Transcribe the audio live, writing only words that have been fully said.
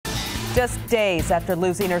Just days after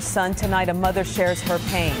losing her son tonight, a mother shares her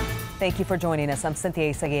pain. Thank you for joining us. I'm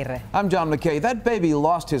Cynthia Izaguirre. I'm John McKay. That baby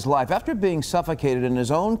lost his life after being suffocated in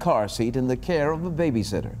his own car seat in the care of a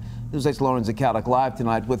babysitter. News 8's Lauren Zakalik live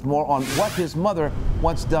tonight with more on what his mother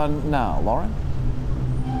wants done now. Lauren?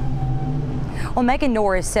 Well, Megan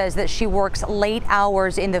Norris says that she works late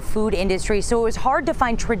hours in the food industry, so it was hard to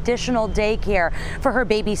find traditional daycare for her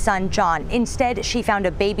baby son, John. Instead, she found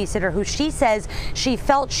a babysitter who she says she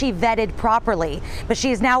felt she vetted properly. But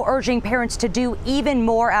she is now urging parents to do even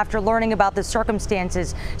more after learning about the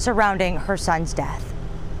circumstances surrounding her son's death.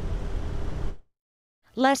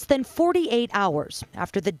 Less than 48 hours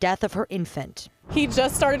after the death of her infant. He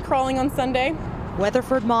just started crawling on Sunday.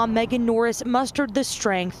 Weatherford mom Megan Norris mustered the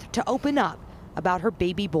strength to open up about her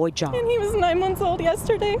baby boy, John. And he was 9 months old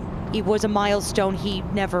yesterday. It was a milestone he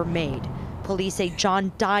never made. Police say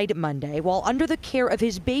John died Monday while under the care of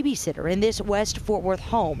his babysitter in this West Fort Worth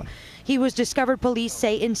home. He was discovered, police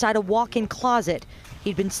say, inside a walk-in closet.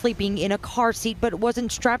 He'd been sleeping in a car seat but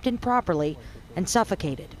wasn't strapped in properly and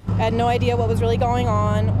suffocated. I had no idea what was really going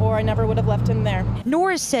on, or I never would have left him there.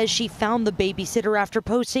 Norris says she found the babysitter after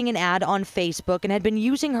posting an ad on Facebook and had been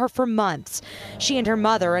using her for months. She and her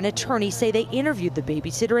mother, an attorney, say they interviewed the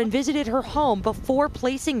babysitter and visited her home before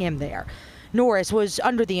placing him there. Norris was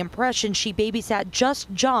under the impression she babysat just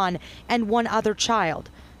John and one other child,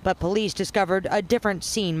 but police discovered a different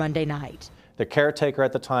scene Monday night. The caretaker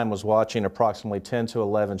at the time was watching approximately 10 to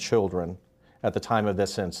 11 children at the time of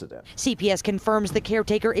this incident. CPS confirms the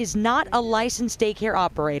caretaker is not a licensed daycare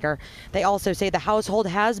operator. They also say the household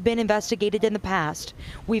has been investigated in the past.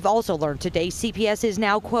 We've also learned today CPS is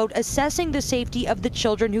now, quote, assessing the safety of the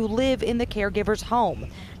children who live in the caregiver's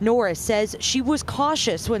home. Norris says she was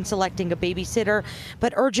cautious when selecting a babysitter,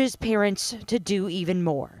 but urges parents to do even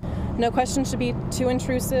more. No question should be too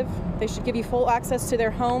intrusive. They should give you full access to their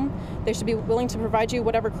home. They should be willing to provide you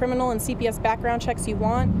whatever criminal and CPS background checks you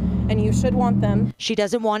want, and you should want them. She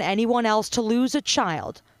doesn't want anyone else to lose a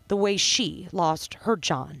child the way she lost her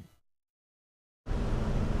John.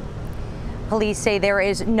 Police say there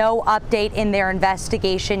is no update in their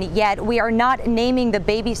investigation yet. We are not naming the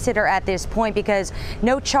babysitter at this point because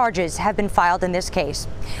no charges have been filed in this case.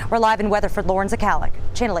 We're live in Weatherford. Lauren Zakalik,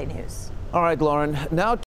 Channel 8 News. All right, Lauren. Now